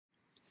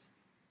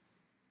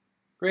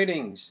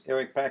Greetings,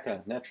 Eric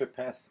Packer,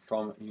 naturopath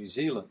from New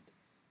Zealand,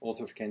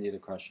 author of Candida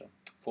Crusher,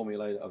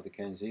 formulator of the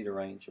Candida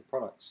range of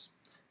products.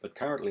 But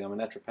currently I'm a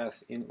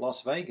naturopath in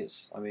Las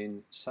Vegas. I'm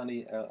in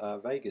sunny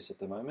Vegas at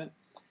the moment.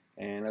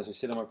 And as I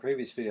said in my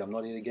previous video, I'm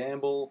not here to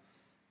gamble.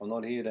 I'm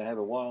not here to have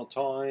a wild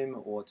time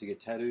or to get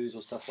tattoos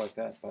or stuff like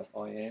that. But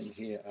I am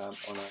here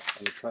on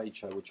a trade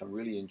show, which I'm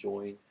really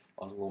enjoying,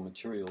 on raw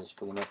materials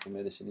for the natural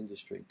medicine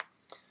industry.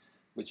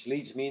 Which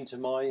leads me into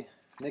my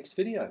next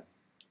video.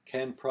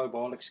 Can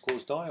probiotics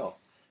cause die-off?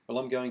 Well,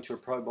 I'm going to a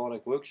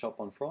probiotic workshop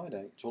on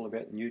Friday. It's all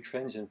about new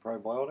trends in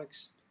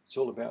probiotics. It's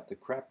all about the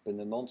crap and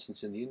the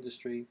nonsense in the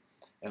industry.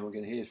 And we're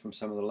going to hear from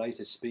some of the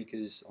latest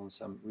speakers on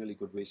some really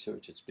good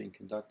research that's being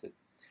conducted.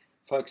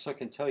 Folks, I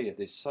can tell you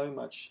there's so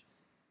much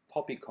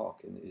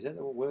poppycock. And is that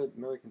the word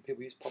American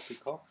people use,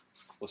 poppycock?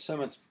 Well, so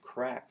much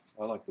crap.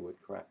 I like the word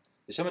crap.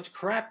 There's so much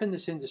crap in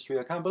this industry,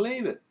 I can't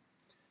believe it.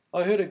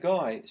 I heard a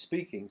guy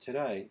speaking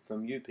today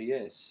from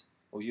UPS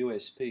or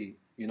USP,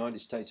 United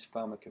States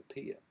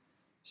Pharmacopoeia.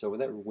 So what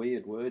that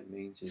weird word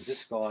means is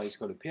this guy's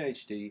got a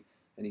PhD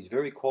and he's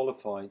very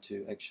qualified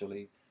to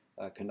actually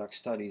conduct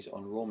studies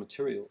on raw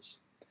materials.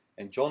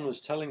 And John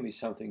was telling me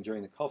something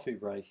during the coffee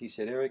break. He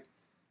said, Eric,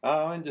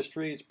 our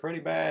industry is pretty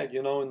bad,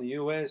 you know, in the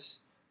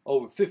US.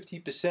 Over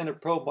 50% of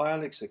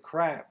probiotics are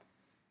crap.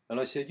 And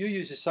I said, you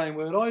use the same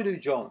word I do,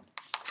 John.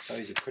 So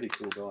he's a pretty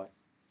cool guy.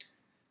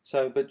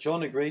 But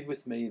John agreed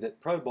with me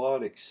that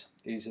probiotics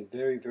is a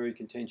very, very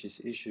contentious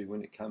issue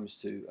when it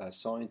comes to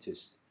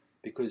scientists,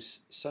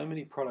 because so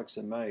many products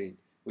are made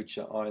which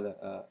are either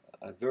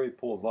a very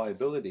poor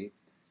viability,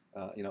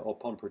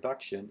 upon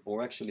production,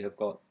 or actually have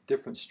got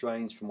different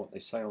strains from what they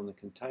say on the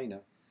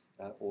container,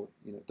 or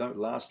don't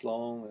last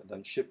long,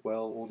 don't ship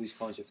well, all these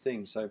kinds of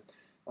things. So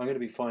I'm going to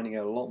be finding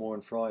out a lot more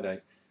on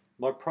Friday.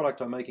 My product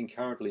I'm making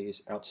currently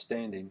is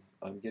outstanding.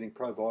 I'm getting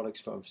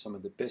probiotics from some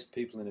of the best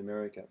people in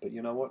America. But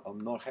you know what? I'm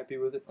not happy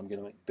with it. I'm going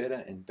to make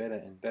better and better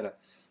and better.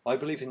 I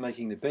believe in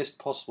making the best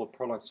possible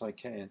products I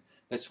can.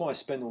 That's why I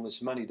spend all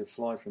this money to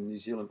fly from New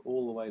Zealand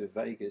all the way to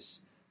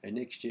Vegas. And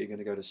next year I'm going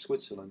to go to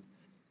Switzerland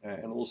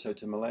and also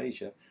to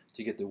Malaysia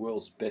to get the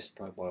world's best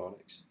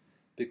probiotics.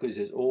 Because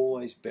there's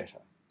always better.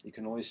 You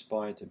can always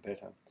aspire to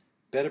better.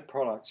 Better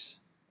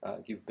products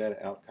give better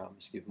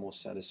outcomes, give more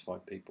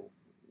satisfied people.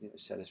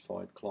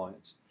 Satisfied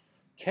clients.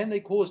 Can they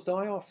cause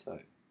die-off though?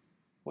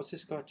 What's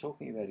this guy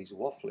talking about? He's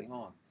waffling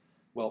on.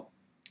 Well,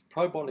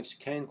 probiotics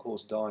can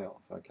cause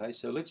die-off, okay?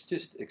 So let's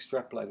just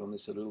extrapolate on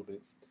this a little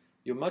bit.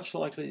 You're much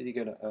likely to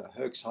get a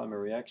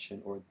Herxheimer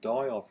reaction or a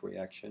die-off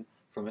reaction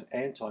from an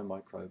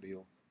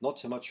antimicrobial, not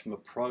so much from a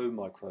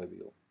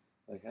pro-microbial,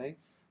 okay?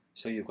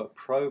 So you've got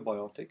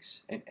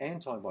probiotics and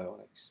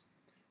antibiotics.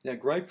 Now,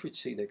 grapefruit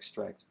seed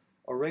extract,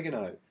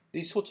 oregano,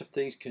 these sorts of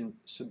things can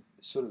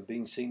sort of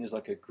be seen as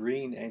like a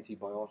green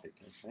antibiotic,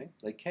 okay?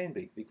 They can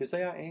be, because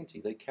they are anti,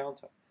 they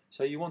counter.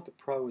 So you want the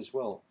pro as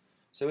well.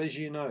 So as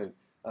you know,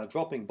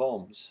 dropping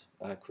bombs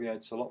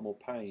creates a lot more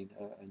pain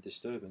and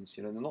disturbance.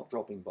 They're not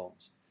dropping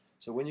bombs.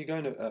 So when you're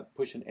going to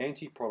push an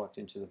anti-product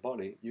into the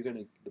body,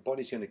 the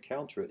body's going to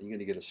counter it, and you're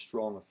going to get a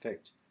strong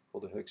effect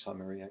called the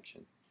Herxheimer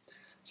reaction.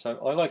 So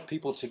I like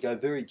people to go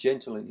very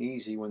gentle and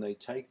easy when they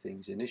take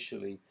things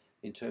initially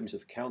in terms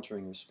of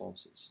countering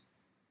responses.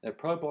 Now,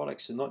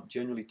 probiotics are not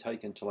generally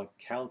taken to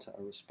counter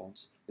a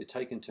response. They're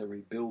taken to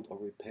rebuild or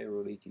repair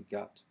a leaky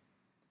gut.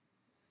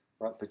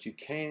 Right? But you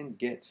can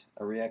get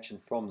a reaction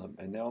from them,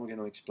 and now I'm going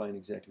to explain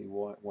exactly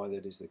why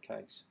that is the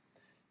case.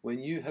 When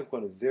you have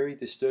got a very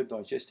disturbed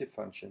digestive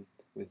function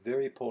with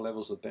very poor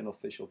levels of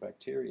beneficial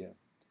bacteria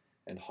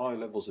and high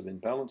levels of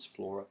imbalanced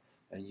flora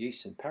and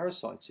yeast and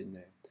parasites in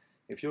there,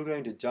 if you're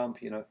going to dump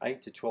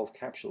 8 to 12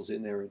 capsules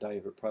in there a day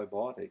of a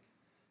probiotic,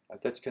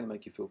 that's going to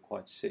make you feel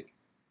quite sick.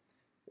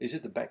 Is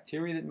it the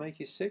bacteria that make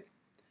you sick?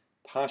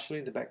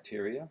 Partially the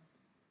bacteria,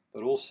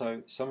 but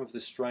also some of the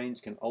strains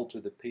can alter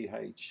the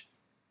pH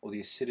or the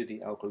acidity,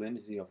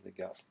 alkalinity of the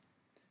gut.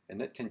 And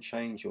that can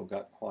change your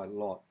gut quite a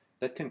lot.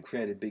 That can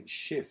create a big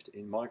shift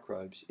in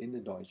microbes in the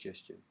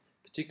digestion,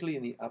 particularly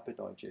in the upper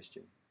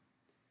digestion.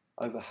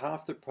 Over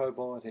half the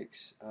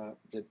probiotics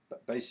that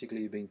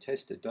basically have been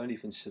tested don't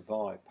even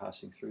survive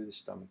passing through the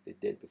stomach. They're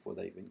dead before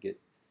they even get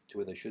to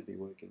where they should be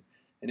working.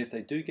 And if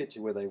they do get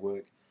to where they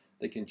work,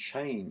 they can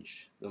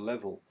change the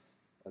level,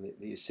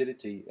 the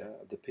acidity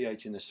of the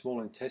pH in the small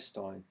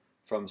intestine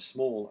from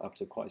small up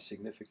to quite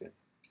significant.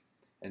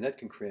 And that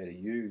can create a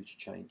huge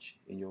change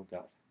in your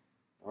gut.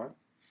 All right?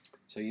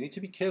 So you need to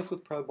be careful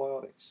with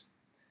probiotics.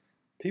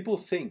 People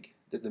think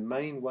that the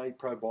main way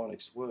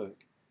probiotics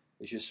work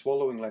is you're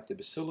swallowing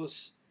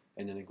lactobacillus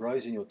and then it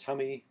grows in your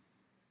tummy.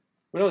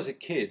 When I was a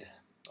kid,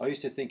 I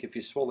used to think if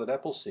you swallowed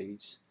apple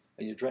seeds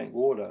and you drank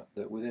water,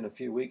 that within a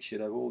few weeks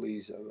you'd have all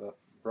these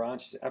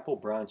apple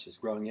branches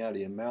growing out of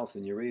your mouth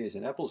and your ears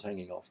and apples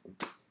hanging off them.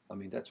 I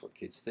mean, that's what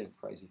kids think,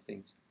 crazy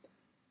things.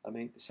 I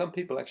mean, some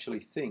people actually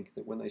think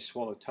that when they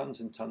swallow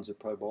tons and tons of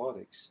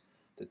probiotics,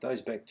 that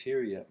those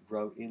bacteria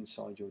grow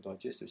inside your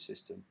digestive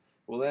system.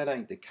 Well, that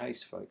ain't the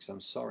case, folks.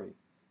 I'm sorry.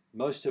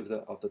 Most of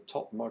the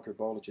top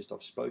microbiologists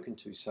I've spoken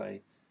to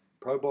say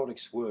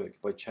Probiotics work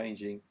by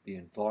changing the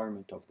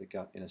environment of the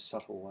gut in a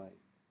subtle way.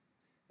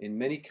 In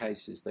many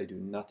cases, they do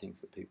nothing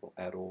for people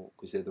at all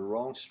because they're the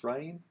wrong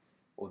strain,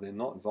 or they're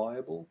not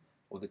viable,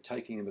 or they're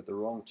taking them at the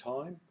wrong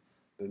time.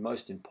 But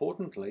most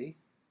importantly,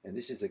 and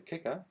this is the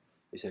kicker,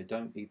 is they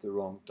don't eat the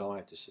wrong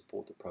diet to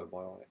support the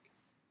probiotic.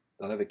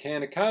 They'll have a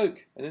can of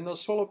Coke and then they'll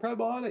swallow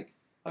probiotic.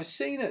 I've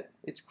seen it.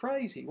 It's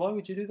crazy. Why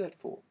would you do that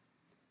for?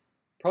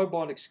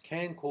 Probiotics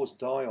can cause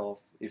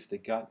die-off if the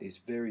gut is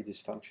very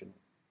dysfunctional.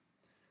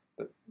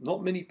 But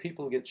not many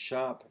people get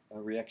sharp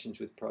reactions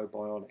with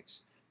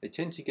probiotics. They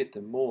tend to get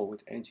them more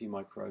with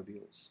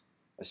antimicrobials,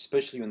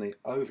 especially when they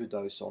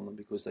overdose on them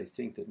because they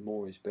think that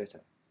more is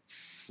better.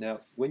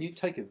 Now, when you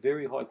take a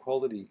very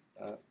high-quality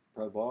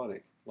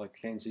probiotic like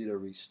Candida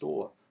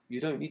Restore, you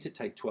don't need to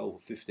take 12 or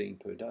 15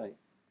 per day.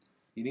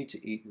 You need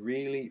to eat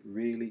really,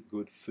 really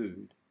good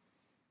food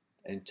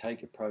and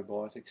take a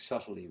probiotic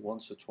subtly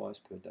once or twice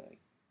per day.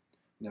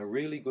 Now,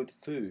 really good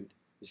food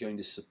is going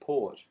to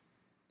support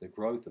the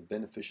growth of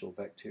beneficial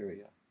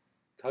bacteria.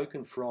 Coke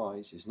and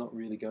fries is not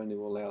really going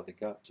to allow the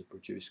gut to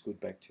produce good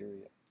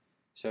bacteria.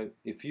 So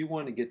if you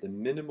want to get the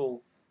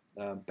minimal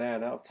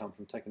bad outcome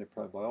from taking a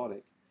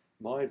probiotic,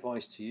 my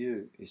advice to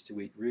you is to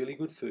eat really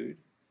good food.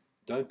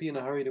 Don't be in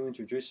a hurry to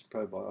introduce a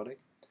probiotic.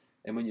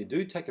 And when you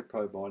do take a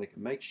probiotic,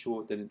 make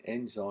sure that an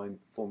enzyme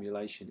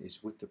formulation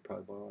is with the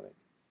probiotic,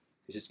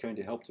 because it's going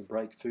to help to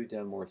break food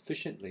down more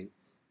efficiently,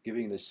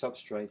 giving it a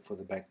substrate for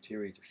the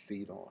bacteria to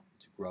feed on,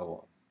 to grow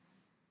on.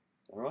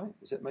 All right?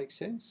 Does that make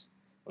sense?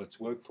 Well, it's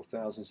worked for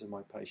thousands of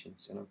my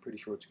patients, and I'm pretty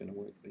sure it's going to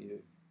work for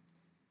you.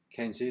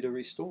 Candida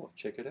Restore,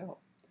 check it out.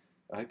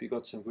 I hope you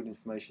got some good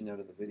information out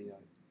of the video.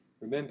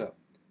 Remember,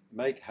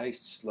 make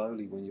haste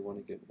slowly when you want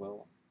to get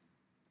well.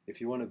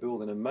 If you want to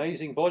build an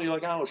amazing body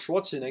like Arnold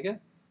Schwarzenegger,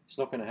 it's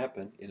not going to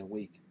happen in a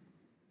week.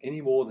 Any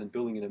more than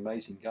building an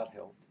amazing gut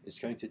health, it's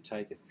going to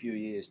take a few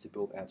years to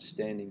build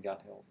outstanding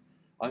gut health.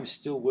 I'm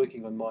still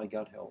working on my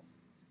gut health.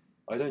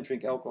 I don't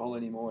drink alcohol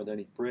anymore. I don't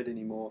eat bread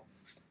anymore.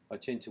 I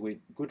tend to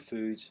eat good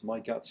foods. My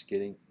gut's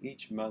getting,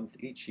 each month,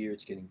 each year,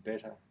 it's getting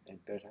better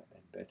and better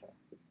and better.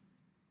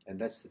 And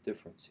that's the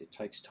difference. It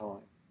takes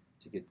time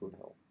to get good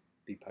health.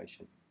 Be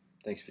patient.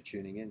 Thanks for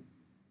tuning in.